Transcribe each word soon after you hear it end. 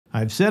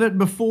I've said it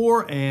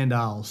before and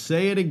I'll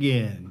say it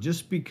again.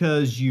 Just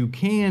because you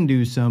can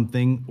do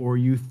something or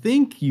you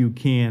think you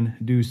can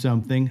do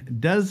something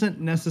doesn't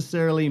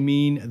necessarily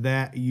mean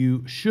that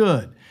you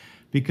should,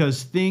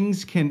 because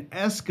things can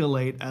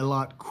escalate a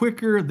lot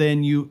quicker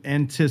than you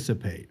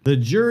anticipate. The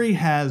jury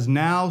has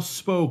now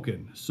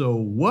spoken. So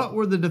what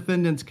were the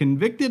defendants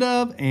convicted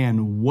of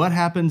and what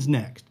happens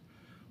next?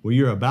 Well,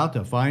 you're about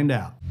to find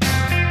out.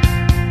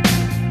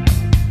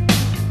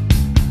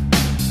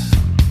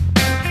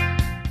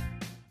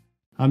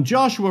 I'm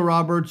Joshua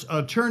Roberts,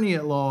 attorney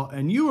at law,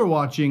 and you are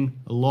watching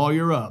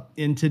Lawyer Up.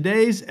 In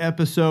today's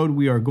episode,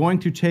 we are going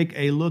to take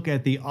a look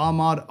at the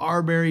Ahmaud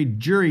Arbery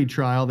jury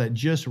trial that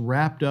just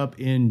wrapped up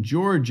in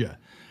Georgia.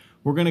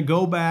 We're going to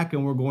go back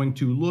and we're going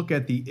to look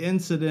at the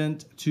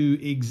incident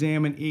to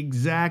examine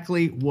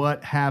exactly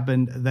what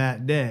happened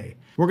that day.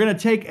 We're going to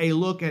take a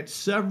look at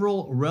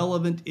several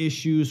relevant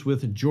issues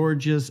with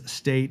Georgia's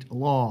state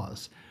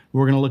laws.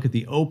 We're going to look at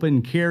the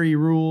open carry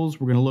rules.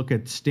 We're going to look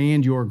at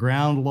stand your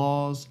ground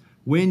laws,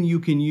 when you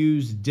can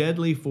use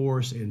deadly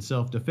force in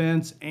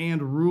self-defense,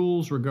 and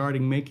rules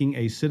regarding making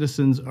a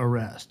citizen's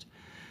arrest.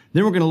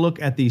 Then we're going to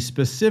look at the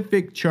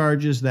specific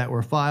charges that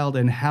were filed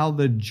and how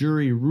the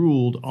jury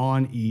ruled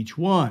on each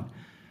one.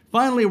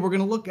 Finally, we're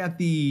going to look at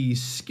the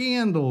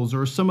scandals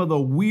or some of the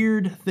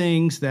weird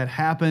things that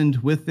happened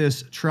with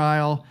this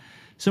trial,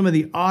 some of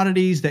the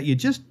oddities that you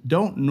just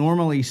don't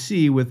normally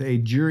see with a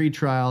jury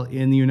trial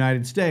in the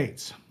United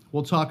States.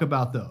 We'll talk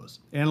about those.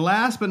 And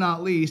last but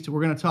not least,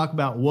 we're going to talk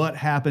about what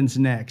happens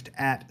next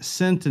at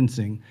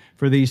sentencing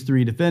for these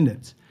three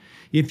defendants.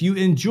 If you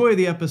enjoy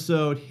the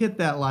episode, hit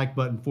that like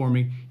button for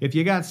me. If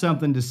you got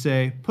something to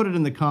say, put it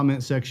in the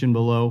comment section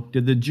below.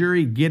 Did the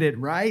jury get it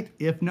right?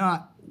 If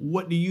not,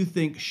 what do you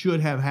think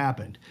should have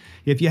happened?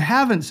 If you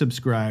haven't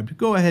subscribed,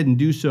 go ahead and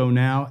do so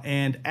now.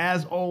 And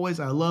as always,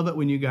 I love it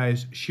when you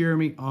guys share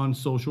me on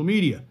social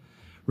media.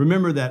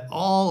 Remember that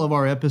all of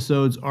our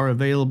episodes are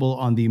available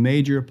on the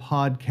major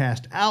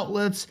podcast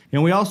outlets,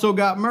 and we also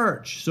got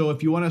merch. So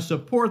if you want to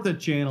support the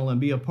channel and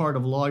be a part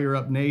of Lawyer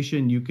Up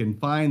Nation, you can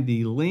find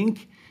the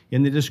link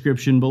in the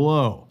description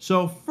below.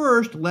 So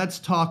first, let's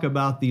talk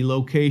about the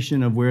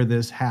location of where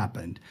this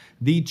happened.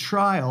 The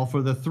trial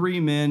for the three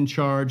men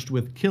charged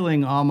with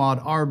killing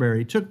Ahmaud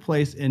Arbery took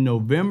place in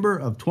November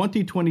of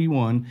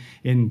 2021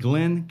 in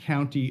Glenn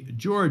County,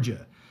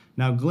 Georgia.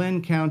 Now,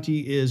 Glenn County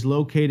is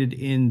located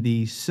in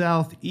the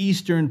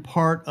southeastern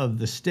part of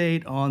the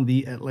state on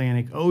the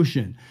Atlantic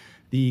Ocean.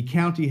 The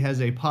county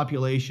has a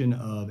population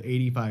of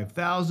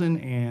 85,000,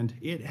 and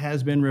it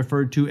has been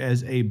referred to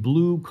as a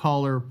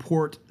blue-collar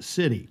port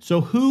city.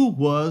 So who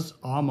was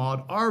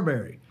Ahmaud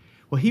Arbery?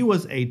 Well, he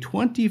was a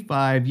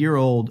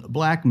 25-year-old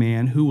black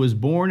man who was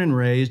born and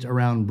raised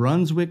around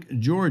Brunswick,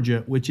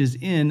 Georgia, which is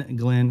in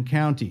Glenn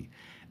County.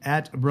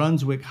 At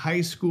Brunswick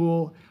High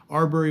School,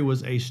 Arbery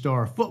was a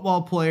star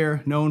football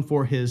player known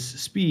for his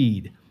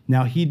speed.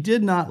 Now, he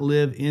did not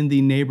live in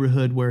the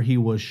neighborhood where he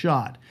was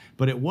shot,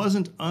 but it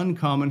wasn't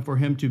uncommon for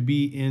him to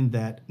be in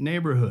that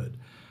neighborhood.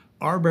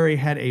 Arbery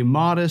had a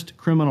modest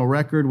criminal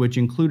record, which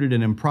included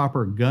an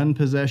improper gun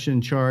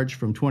possession charge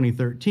from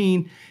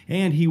 2013,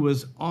 and he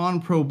was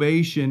on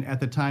probation at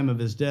the time of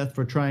his death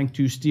for trying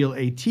to steal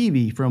a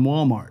TV from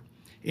Walmart.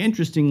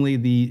 Interestingly,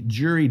 the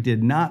jury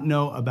did not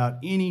know about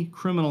any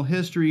criminal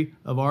history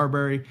of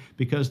Arbery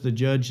because the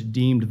judge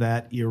deemed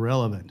that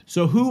irrelevant.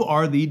 So who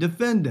are the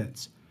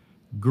defendants?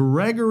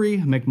 Gregory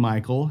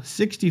McMichael,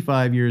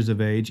 65 years of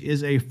age,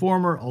 is a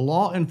former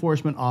law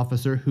enforcement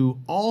officer who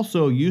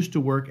also used to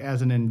work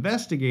as an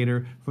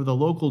investigator for the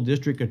local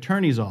district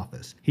attorney's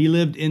office. He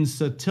lived in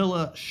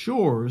Satilla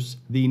Shores,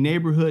 the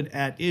neighborhood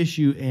at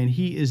issue, and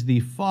he is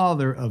the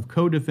father of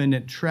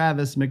co-defendant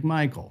Travis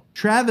McMichael.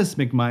 Travis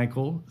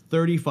McMichael,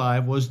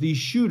 35, was the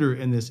shooter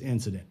in this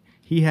incident.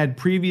 He had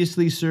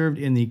previously served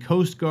in the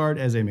Coast Guard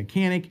as a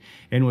mechanic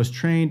and was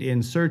trained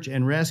in search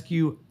and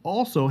rescue,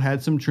 also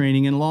had some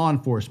training in law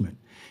enforcement.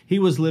 He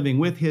was living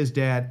with his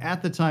dad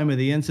at the time of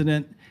the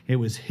incident. It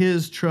was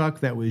his truck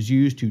that was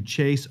used to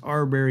chase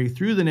Arbery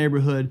through the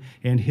neighborhood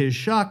and his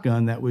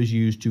shotgun that was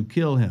used to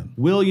kill him.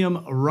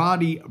 William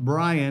Roddy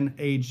Bryan,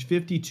 aged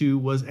 52,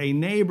 was a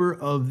neighbor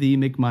of the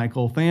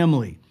McMichael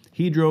family.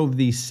 He drove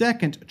the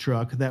second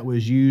truck that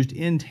was used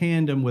in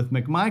tandem with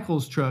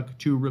McMichael's truck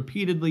to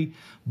repeatedly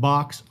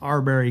box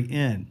Arbery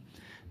in.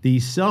 The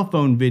cell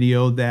phone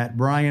video that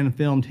Bryan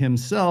filmed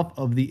himself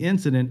of the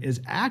incident is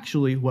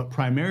actually what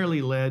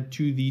primarily led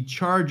to the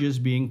charges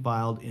being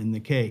filed in the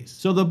case.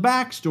 So the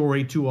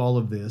backstory to all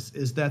of this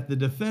is that the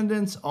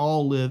defendants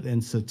all live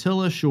in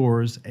Satilla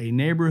Shores, a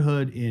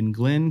neighborhood in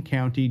Glenn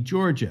County,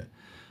 Georgia.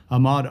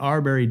 Ahmaud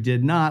Arbery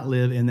did not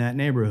live in that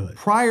neighborhood.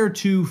 Prior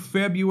to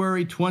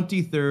February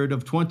 23rd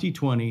of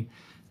 2020,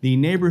 the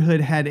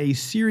neighborhood had a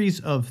series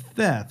of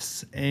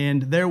thefts,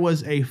 and there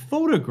was a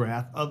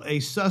photograph of a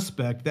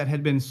suspect that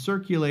had been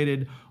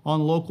circulated on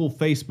local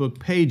Facebook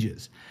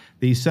pages.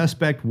 The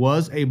suspect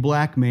was a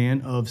black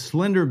man of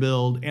slender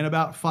build and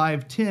about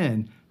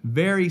 5'10",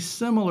 very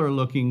similar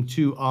looking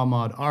to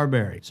Ahmaud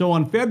Arbery. So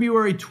on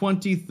February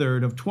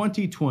 23rd of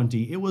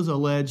 2020, it was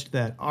alleged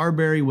that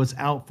Arbery was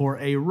out for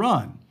a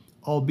run,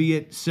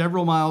 albeit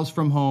several miles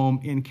from home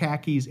in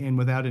khakis and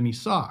without any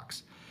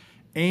socks.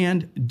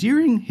 And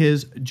during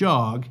his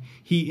jog,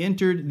 he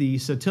entered the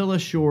Satilla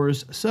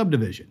Shores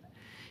subdivision.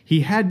 He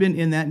had been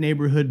in that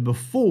neighborhood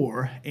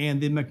before, and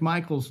the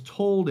McMichaels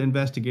told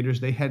investigators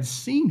they had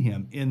seen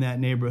him in that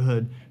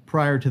neighborhood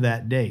prior to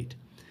that date.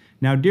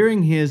 Now,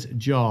 during his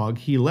jog,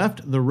 he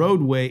left the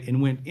roadway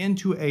and went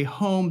into a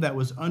home that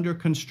was under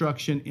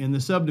construction in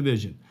the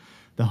subdivision.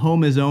 The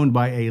home is owned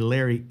by a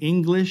Larry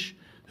English,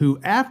 who,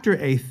 after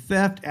a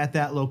theft at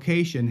that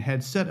location,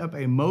 had set up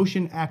a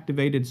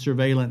motion-activated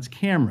surveillance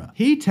camera.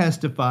 He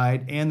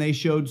testified, and they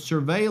showed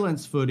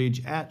surveillance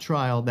footage at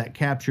trial that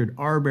captured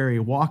Arbery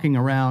walking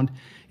around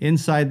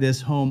inside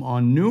this home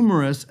on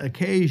numerous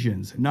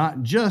occasions,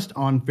 not just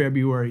on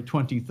February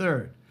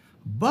 23rd,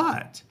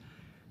 but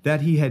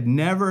that he had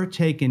never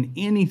taken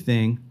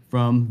anything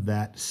from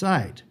that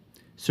site.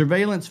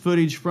 Surveillance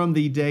footage from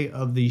the day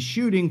of the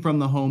shooting from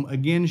the home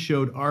again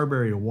showed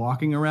Arbery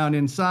walking around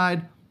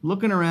inside,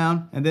 looking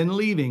around, and then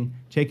leaving,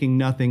 taking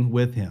nothing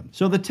with him.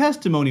 So the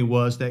testimony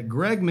was that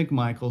Greg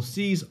McMichael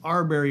sees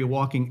Arbery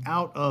walking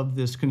out of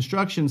this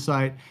construction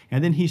site,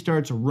 and then he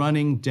starts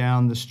running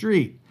down the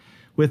street,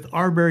 with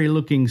Arbery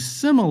looking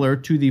similar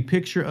to the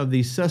picture of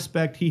the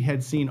suspect he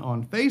had seen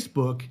on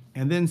Facebook,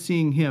 and then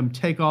seeing him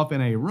take off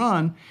in a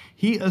run,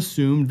 he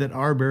assumed that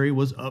Arbery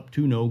was up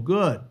to no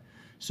good.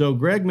 So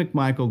Greg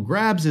McMichael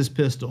grabs his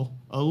pistol,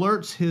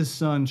 alerts his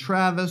son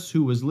Travis,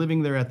 who was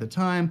living there at the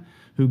time,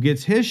 who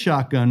gets his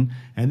shotgun,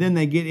 and then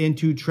they get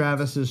into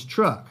Travis's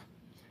truck.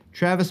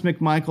 Travis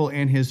McMichael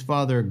and his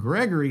father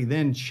Gregory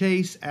then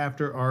chase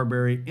after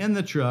Arbery in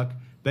the truck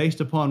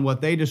based upon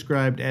what they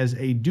described as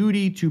a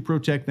duty to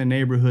protect the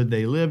neighborhood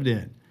they lived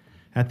in.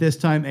 At this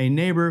time, a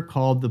neighbor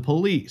called the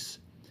police.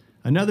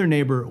 Another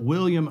neighbor,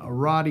 William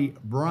Roddy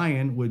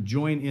Bryan, would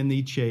join in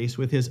the chase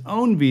with his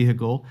own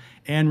vehicle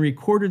and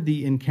recorded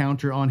the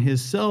encounter on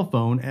his cell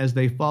phone as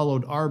they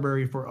followed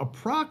Arbery for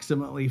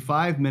approximately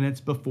 5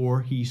 minutes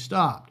before he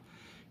stopped.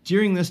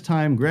 During this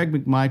time, Greg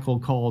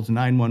McMichael calls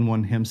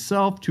 911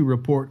 himself to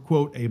report,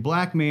 quote, a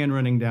black man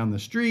running down the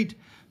street,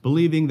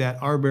 believing that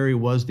Arbery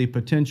was the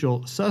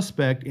potential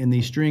suspect in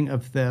the string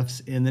of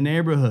thefts in the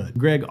neighborhood.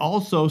 Greg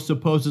also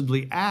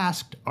supposedly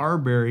asked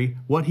Arbery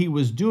what he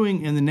was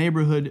doing in the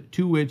neighborhood,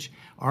 to which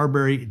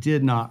Arbery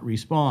did not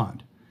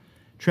respond.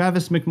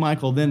 Travis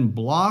McMichael then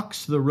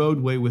blocks the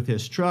roadway with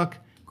his truck,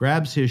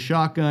 grabs his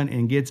shotgun,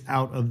 and gets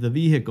out of the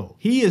vehicle.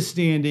 He is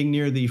standing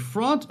near the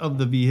front of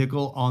the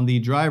vehicle on the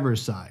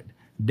driver's side.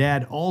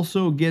 Dad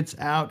also gets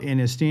out and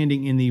is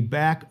standing in the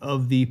back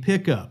of the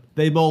pickup.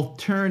 They both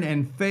turn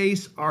and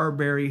face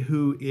Arbery,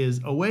 who is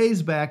a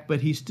ways back,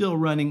 but he's still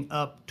running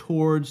up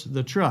towards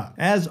the truck.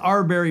 As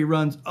Arbery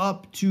runs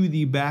up to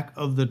the back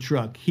of the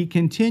truck, he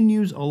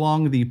continues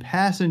along the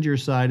passenger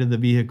side of the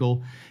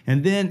vehicle,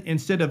 and then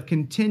instead of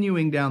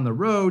continuing down the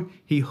road,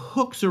 he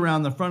hooks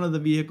around the front of the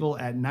vehicle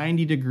at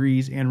 90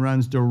 degrees and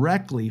runs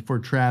directly for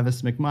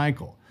Travis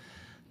McMichael.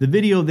 The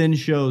video then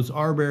shows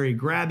Arbery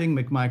grabbing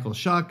McMichael's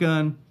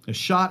shotgun. A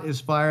shot is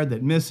fired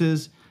that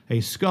misses. A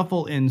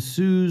scuffle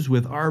ensues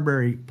with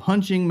Arbery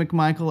punching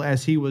McMichael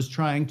as he was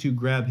trying to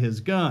grab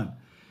his gun.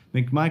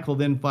 McMichael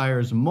then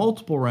fires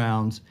multiple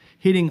rounds,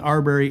 hitting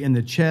Arbery in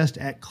the chest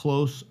at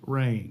close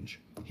range.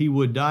 He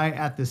would die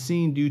at the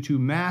scene due to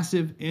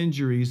massive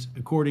injuries,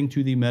 according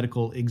to the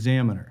medical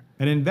examiner.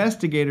 An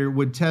investigator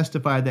would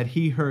testify that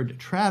he heard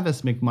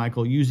Travis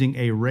McMichael using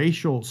a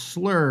racial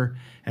slur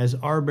as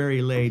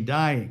Arbery lay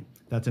dying.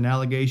 That's an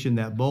allegation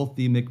that both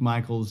the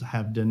McMichaels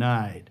have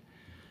denied.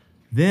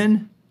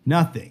 Then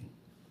nothing.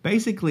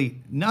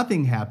 Basically,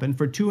 nothing happened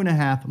for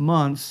 2.5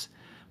 months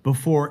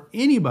before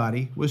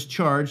anybody was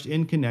charged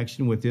in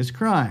connection with this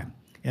crime.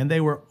 And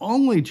they were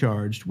only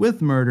charged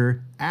with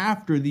murder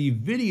after the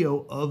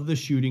video of the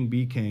shooting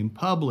became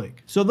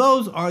public. So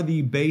those are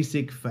the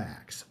basic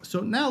facts.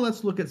 So now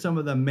let's look at some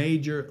of the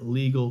major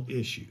legal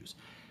issues.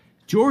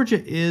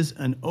 Georgia is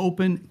an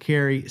open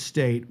carry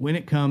state when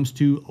it comes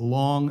to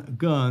long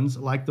guns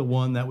like the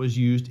one that was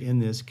used in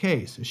this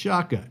case, a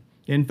shotgun.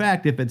 In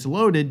fact, if it's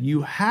loaded,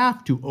 you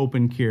have to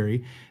open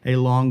carry a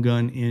long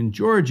gun in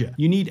Georgia.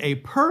 You need a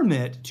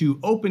permit to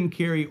open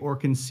carry or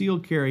conceal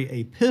carry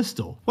a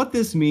pistol. What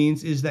this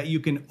means is that you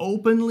can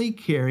openly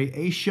carry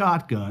a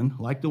shotgun,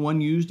 like the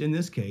one used in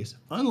this case,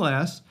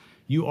 unless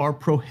you are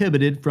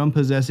prohibited from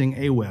possessing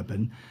a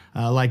weapon,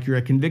 like you're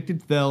a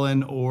convicted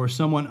felon or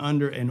someone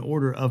under an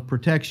order of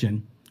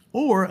protection,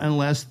 or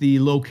unless the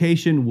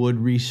location would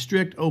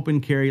restrict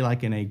open carry,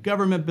 like in a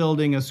government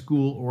building, a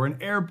school, or an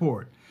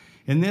airport.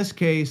 In this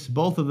case,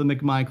 both of the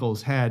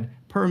McMichaels had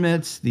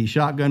permits, the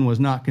shotgun was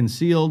not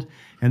concealed,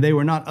 and they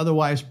were not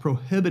otherwise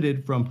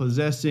prohibited from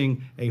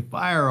possessing a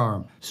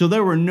firearm. So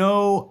there were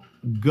no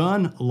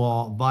gun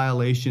law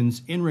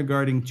violations in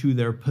regarding to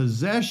their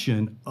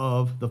possession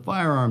of the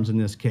firearms in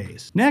this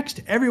case.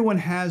 Next, everyone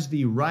has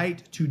the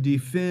right to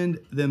defend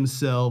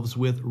themselves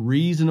with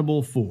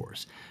reasonable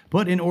force.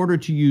 But in order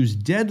to use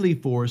deadly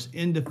force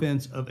in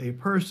defense of a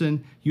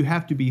person, you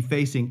have to be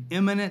facing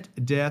imminent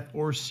death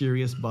or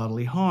serious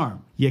bodily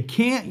harm. You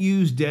can't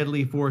use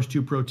deadly force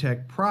to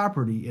protect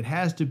property. It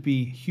has to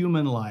be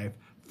human life.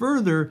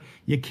 Further,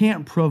 you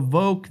can't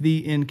provoke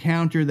the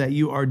encounter that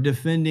you are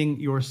defending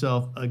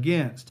yourself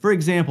against. For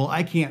example,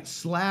 I can't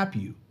slap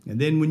you, and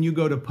then when you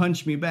go to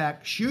punch me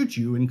back, shoot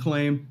you and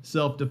claim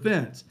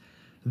self-defense.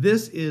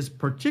 This is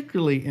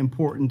particularly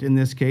important in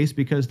this case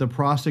because the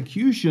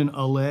prosecution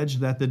alleged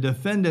that the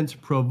defendants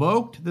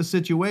provoked the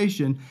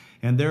situation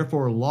and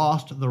therefore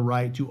lost the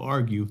right to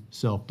argue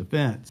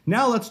self-defense.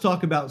 Now let's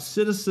talk about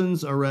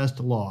citizens' arrest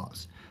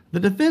laws. The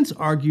defense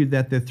argued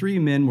that the three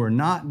men were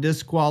not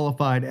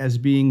disqualified as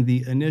being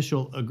the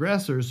initial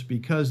aggressors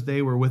because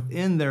they were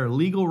within their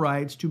legal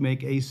rights to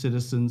make a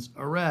citizen's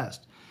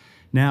arrest.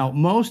 Now,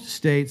 most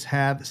states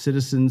have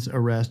citizens'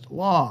 arrest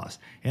laws,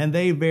 and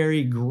they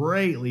vary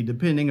greatly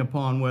depending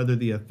upon whether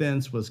the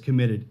offense was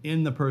committed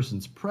in the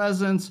person's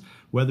presence,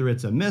 whether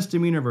it's a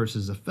misdemeanor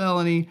versus a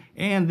felony,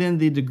 and then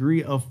the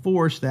degree of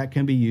force that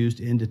can be used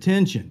in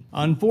detention.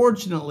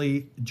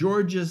 Unfortunately,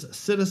 Georgia's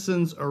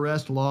citizens'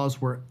 arrest laws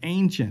were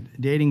ancient,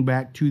 dating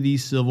back to the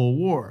Civil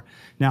War.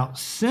 Now,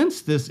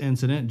 since this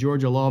incident,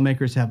 Georgia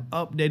lawmakers have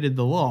updated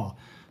the law,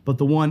 but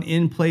the one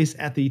in place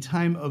at the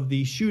time of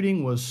the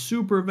shooting was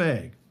super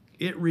vague.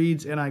 It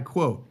reads, and I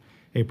quote,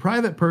 "A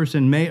private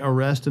person may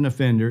arrest an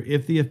offender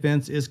if the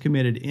offense is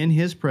committed in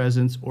his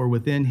presence or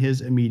within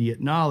his immediate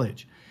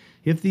knowledge.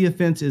 If the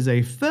offense is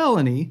a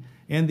felony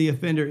and the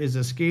offender is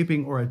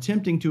escaping or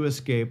attempting to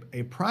escape,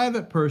 a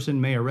private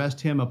person may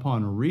arrest him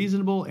upon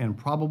reasonable and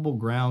probable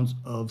grounds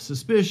of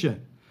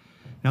suspicion."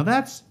 Now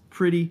that's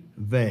pretty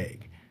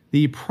vague.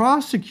 The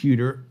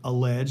prosecutor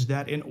alleged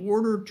that in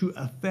order to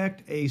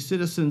effect a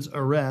citizen's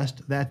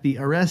arrest, that the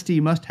arrestee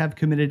must have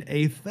committed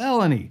a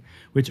felony,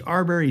 which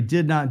Arbery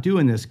did not do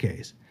in this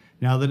case.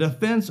 Now, the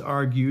defense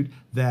argued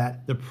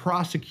that the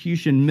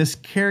prosecution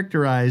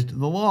mischaracterized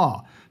the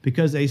law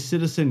because a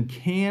citizen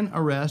can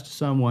arrest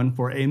someone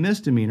for a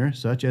misdemeanor,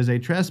 such as a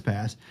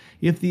trespass,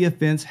 if the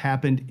offense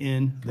happened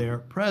in their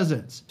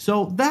presence.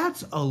 So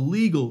that's a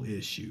legal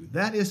issue.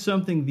 That is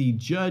something the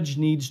judge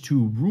needs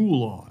to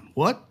rule on.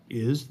 What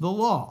is the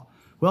law?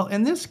 Well,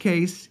 in this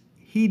case,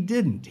 he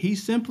didn't. He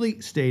simply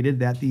stated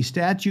that the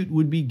statute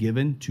would be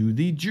given to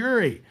the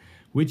jury,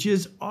 which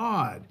is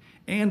odd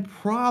and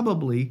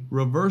probably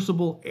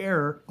reversible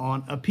error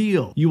on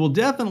appeal. You will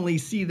definitely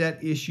see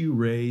that issue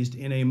raised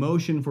in a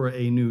motion for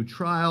a new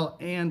trial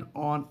and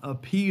on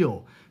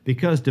appeal,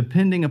 because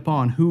depending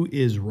upon who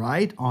is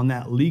right on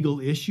that legal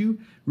issue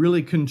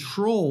really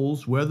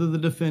controls whether the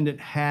defendant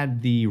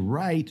had the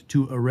right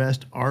to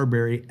arrest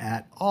Arbery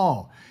at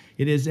all.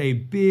 It is a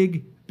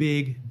big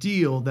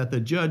deal that the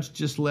judge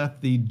just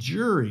left the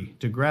jury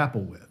to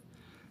grapple with.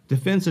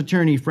 Defense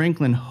attorney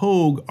Franklin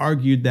Hogue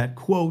argued that,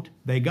 quote,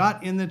 "They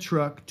got in the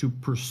truck to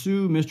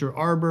pursue Mr.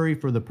 Arbery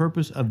for the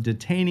purpose of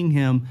detaining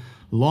him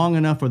long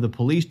enough for the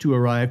police to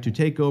arrive to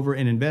take over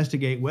and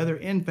investigate whether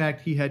in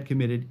fact he had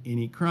committed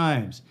any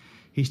crimes."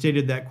 He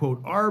stated that,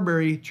 quote,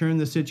 "Arbery turned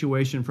the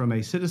situation from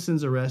a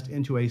citizen's arrest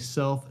into a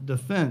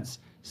self-defense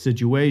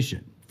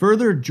situation."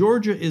 Further,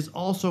 Georgia is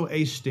also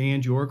a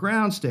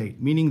stand-your-ground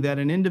state, meaning that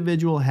an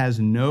individual has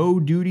no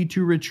duty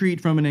to retreat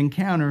from an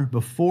encounter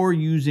before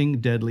using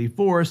deadly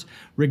force,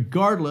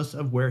 regardless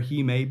of where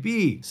he may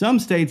be. Some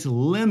states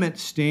limit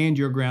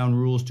stand-your-ground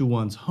rules to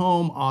one's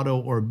home, auto,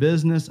 or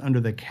business under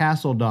the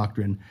Castle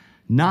Doctrine.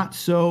 Not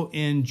so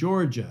in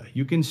Georgia.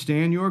 You can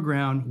stand your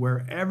ground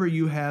wherever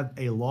you have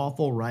a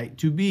lawful right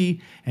to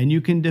be, and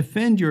you can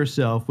defend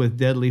yourself with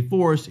deadly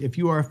force if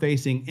you are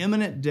facing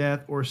imminent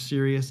death or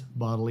serious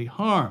bodily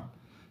harm.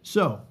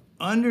 So,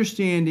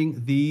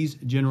 understanding these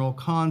general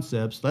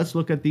concepts, let's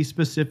look at the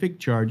specific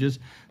charges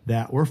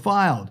that were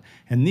filed.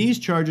 And these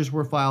charges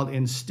were filed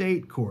in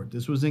state court.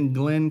 This was in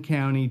Glenn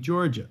County,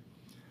 Georgia.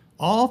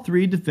 All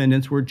three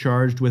defendants were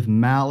charged with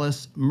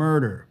malice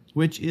murder,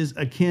 which is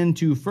akin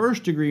to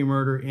first-degree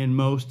murder in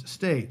most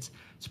states.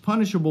 It's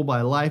punishable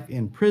by life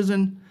in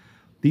prison.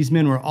 These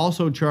men were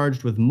also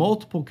charged with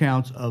multiple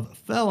counts of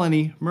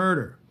felony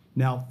murder.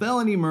 Now,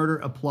 felony murder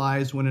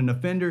applies when an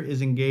offender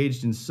is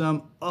engaged in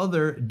some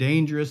other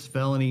dangerous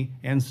felony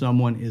and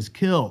someone is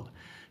killed.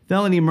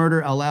 Felony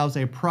murder allows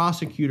a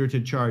prosecutor to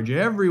charge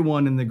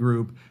everyone in the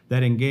group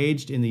that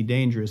engaged in the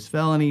dangerous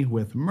felony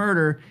with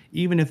murder,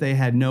 even if they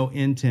had no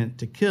intent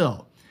to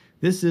kill.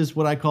 This is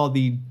what I call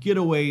the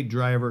getaway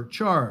driver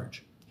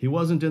charge. He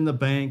wasn't in the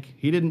bank,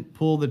 he didn't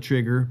pull the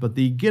trigger, but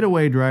the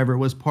getaway driver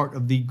was part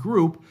of the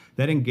group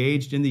that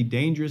engaged in the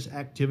dangerous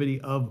activity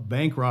of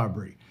bank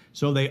robbery.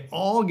 So they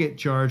all get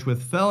charged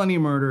with felony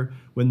murder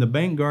when the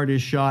bank guard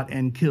is shot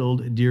and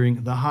killed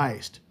during the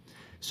heist.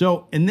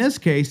 So in this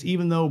case,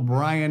 even though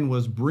Brian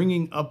was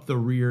bringing up the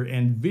rear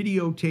and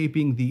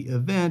videotaping the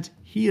event,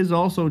 he is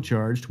also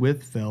charged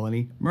with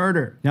felony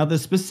murder. Now, the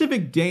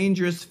specific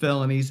dangerous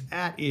felonies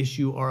at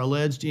issue are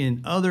alleged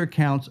in other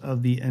counts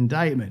of the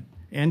indictment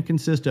and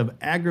consist of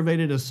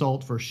aggravated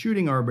assault for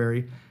shooting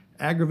Arbery,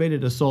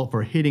 aggravated assault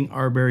for hitting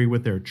Arbery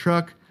with their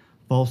truck,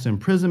 false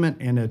imprisonment,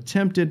 and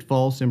attempted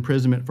false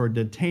imprisonment for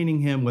detaining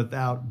him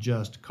without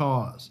just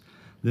cause.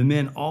 The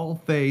men all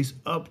face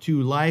up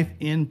to life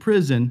in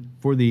prison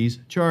for these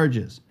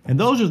charges. And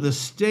those are the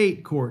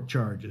state court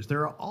charges.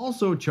 There are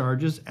also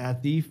charges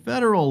at the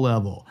federal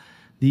level.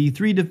 The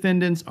 3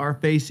 defendants are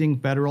facing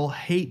federal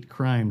hate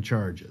crime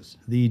charges.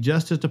 The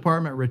Justice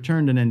Department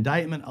returned an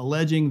indictment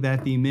alleging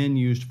that the men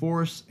used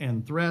force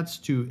and threats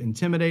to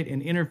intimidate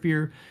and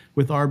interfere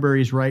with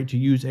Arbery's right to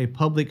use a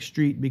public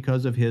street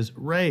because of his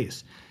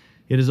race.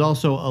 It is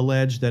also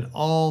alleged that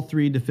all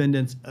 3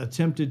 defendants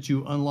attempted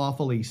to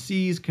unlawfully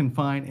seize,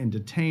 confine, and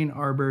detain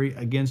Arbery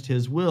against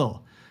his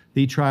will.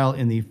 The trial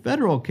in the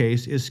federal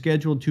case is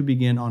scheduled to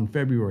begin on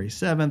February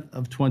 7th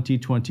of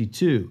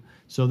 2022.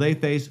 So they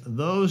face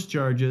those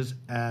charges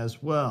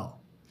as well.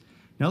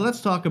 Now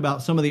let's talk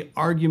about some of the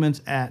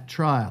arguments at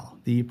trial.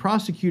 The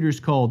prosecutors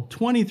called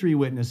 23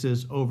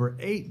 witnesses over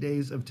 8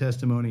 days of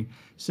testimony,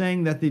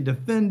 saying that the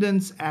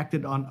defendants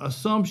acted on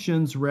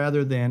assumptions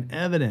rather than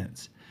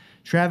evidence.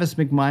 Travis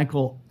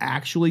McMichael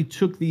actually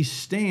took the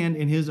stand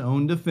in his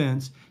own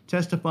defense,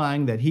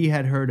 testifying that he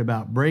had heard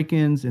about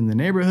break-ins in the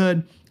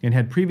neighborhood and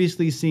had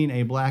previously seen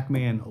a black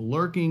man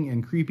lurking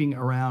and creeping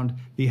around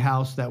the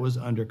house that was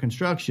under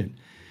construction.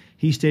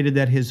 He stated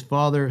that his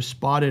father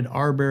spotted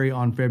Arbery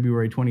on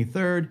February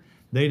 23rd.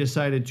 They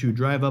decided to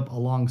drive up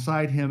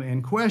alongside him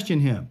and question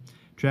him.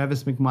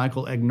 Travis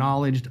McMichael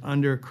acknowledged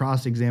under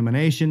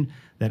cross-examination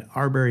that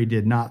Arbery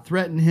did not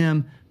threaten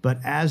him, but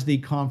as the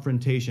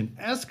confrontation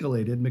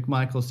escalated,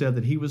 McMichael said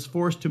that he was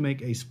forced to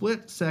make a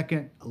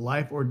split-second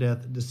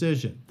life-or-death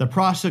decision. The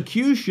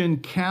prosecution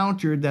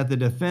countered that the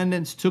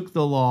defendants took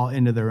the law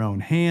into their own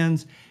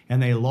hands,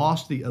 and they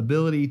lost the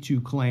ability to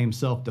claim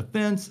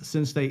self-defense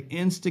since they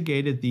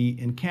instigated the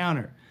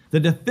encounter. The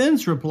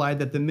defense replied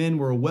that the men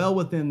were well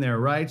within their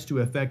rights to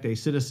effect a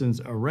citizen's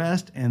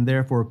arrest and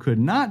therefore could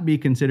not be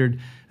considered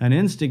an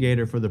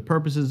instigator for the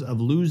purposes of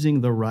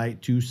losing the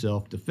right to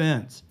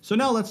self-defense. So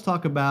now let's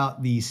talk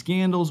about the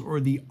scandals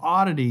or the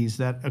oddities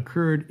that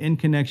occurred in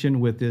connection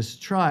with this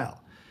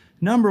trial.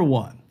 Number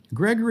 1,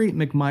 Gregory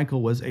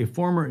McMichael was a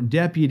former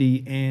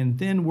deputy and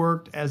then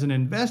worked as an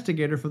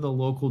investigator for the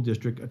local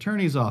district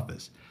attorney's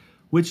office,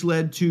 which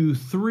led to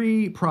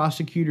 3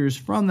 prosecutors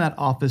from that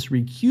office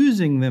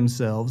recusing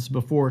themselves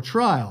before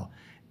trial.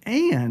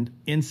 And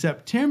in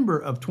September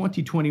of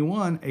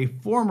 2021, a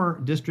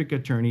former district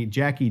attorney,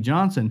 Jackie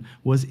Johnson,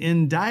 was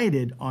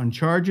indicted on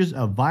charges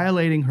of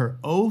violating her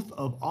oath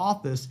of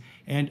office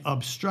and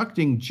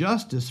obstructing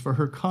justice for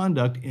her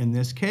conduct in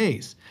this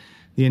case.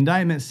 The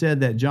indictment said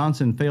that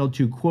Johnson failed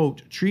to,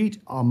 quote,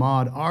 treat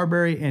Ahmaud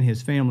Arbery and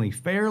his family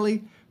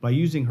fairly by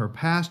using her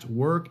past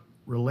work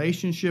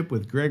relationship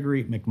with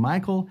Gregory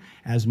McMichael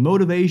as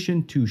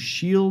motivation to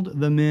shield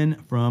the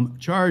men from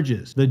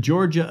charges. The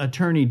Georgia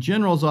Attorney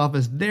General's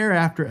office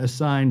thereafter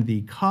assigned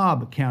the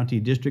Cobb County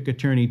District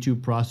Attorney to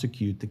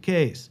prosecute the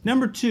case.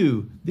 Number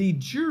 2, the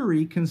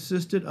jury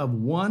consisted of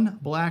 1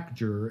 black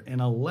juror and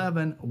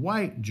 11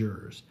 white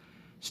jurors.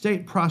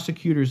 State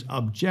prosecutors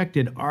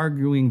objected,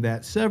 arguing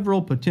that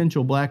several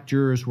potential black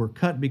jurors were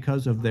cut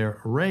because of their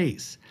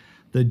race.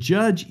 The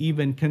judge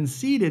even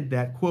conceded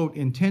that, quote,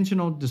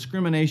 intentional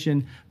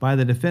discrimination by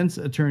the defense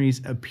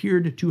attorneys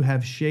appeared to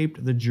have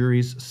shaped the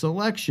jury's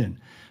selection.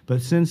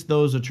 But since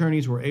those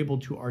attorneys were able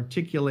to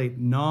articulate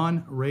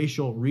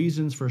non-racial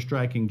reasons for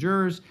striking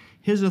jurors,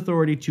 his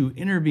authority to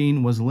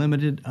intervene was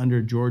limited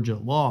under Georgia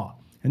law.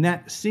 And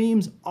that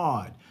seems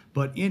odd,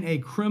 but in a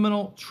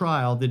criminal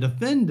trial, the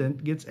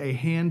defendant gets a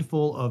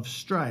handful of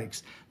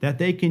strikes that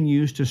they can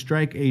use to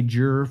strike a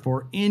juror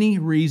for any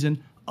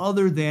reason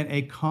other than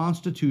a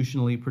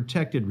constitutionally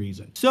protected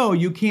reason. So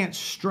you can't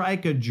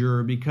strike a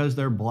juror because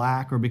they're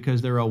black or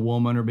because they're a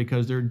woman or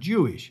because they're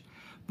Jewish.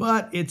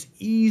 But it's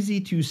easy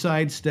to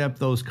sidestep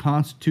those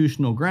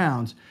constitutional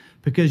grounds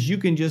because you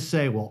can just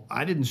say, well,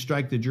 I didn't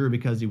strike the juror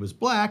because he was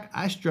black.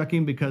 I struck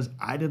him because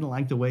I didn't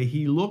like the way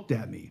he looked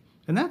at me.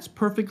 And that's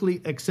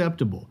perfectly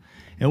acceptable.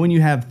 And when you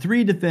have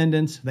 3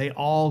 defendants, they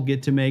all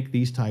get to make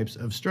these types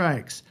of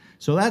strikes.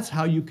 So that's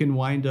how you can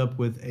wind up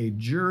with a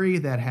jury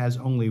that has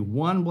only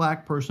 1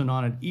 black person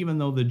on it, even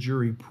though the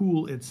jury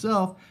pool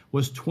itself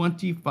was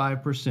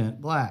 25%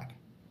 black.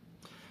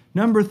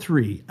 Number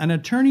 3, an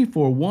attorney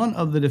for one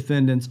of the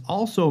defendants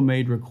also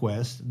made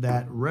requests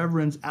that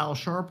Reverends Al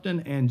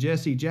Sharpton and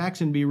Jesse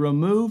Jackson be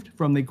removed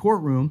from the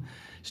courtroom,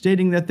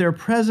 stating that their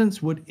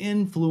presence would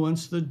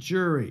influence the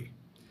jury.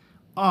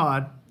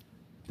 Odd.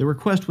 The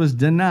request was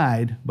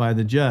denied by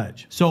the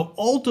judge. So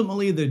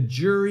ultimately, the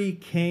jury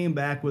came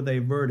back with a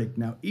verdict.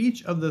 Now,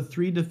 each of the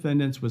 3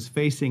 defendants was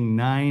facing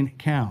 9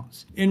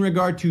 counts. In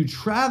regard to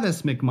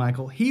Travis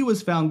McMichael, he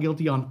was found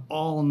guilty on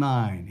all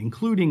 9,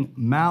 including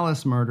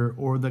malice murder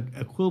or the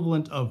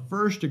equivalent of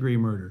first-degree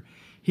murder.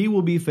 He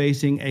will be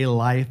facing a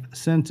life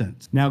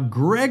sentence. Now,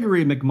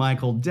 Gregory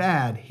McMichael,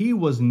 Dad, he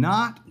was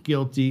not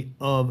guilty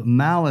of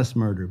malice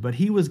murder, but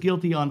he was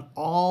guilty on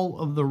all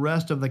of the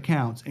rest of the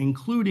counts,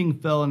 including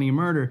felony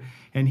murder,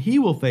 and he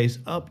will face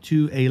up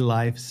to a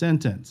life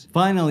sentence.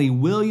 Finally,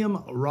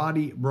 William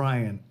Roddy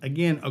Bryan,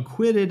 again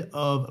acquitted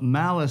of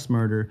malice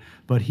murder,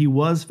 but he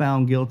was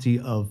found guilty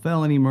of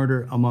felony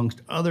murder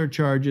amongst other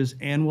charges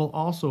and will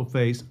also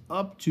face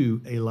up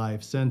to a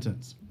life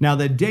sentence. Now,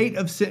 the date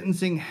of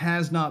sentencing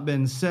has not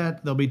been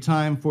set. There'll be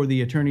time for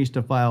the attorneys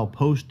to file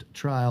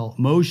post-trial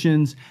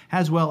motions,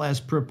 as well as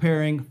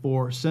preparing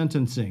for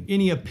sentencing.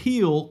 Any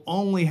appeal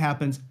only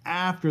happens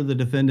after the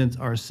defendants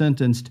are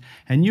sentenced,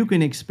 and you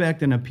can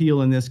expect an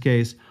appeal in this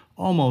case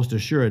almost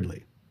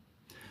assuredly.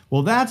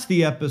 Well, that's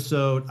the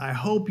episode. I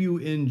hope you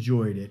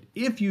enjoyed it.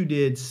 If you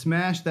did,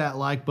 smash that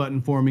like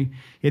button for me.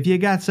 If you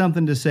got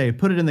something to say,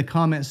 put it in the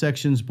comment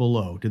sections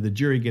below. Did the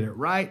jury get it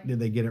right? Did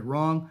they get it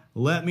wrong?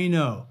 Let me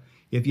know.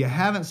 If you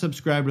haven't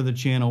subscribed to the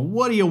channel,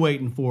 what are you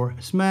waiting for?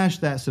 Smash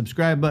that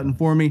subscribe button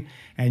for me.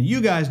 And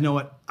you guys know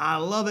it. I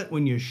love it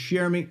when you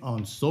share me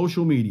on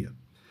social media.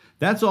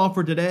 That's all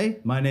for today.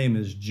 My name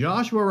is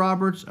Joshua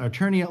Roberts,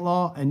 attorney at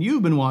law, and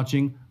you've been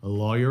watching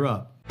Lawyer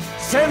Up.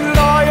 Send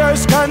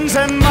lawyers, guns,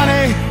 and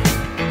money.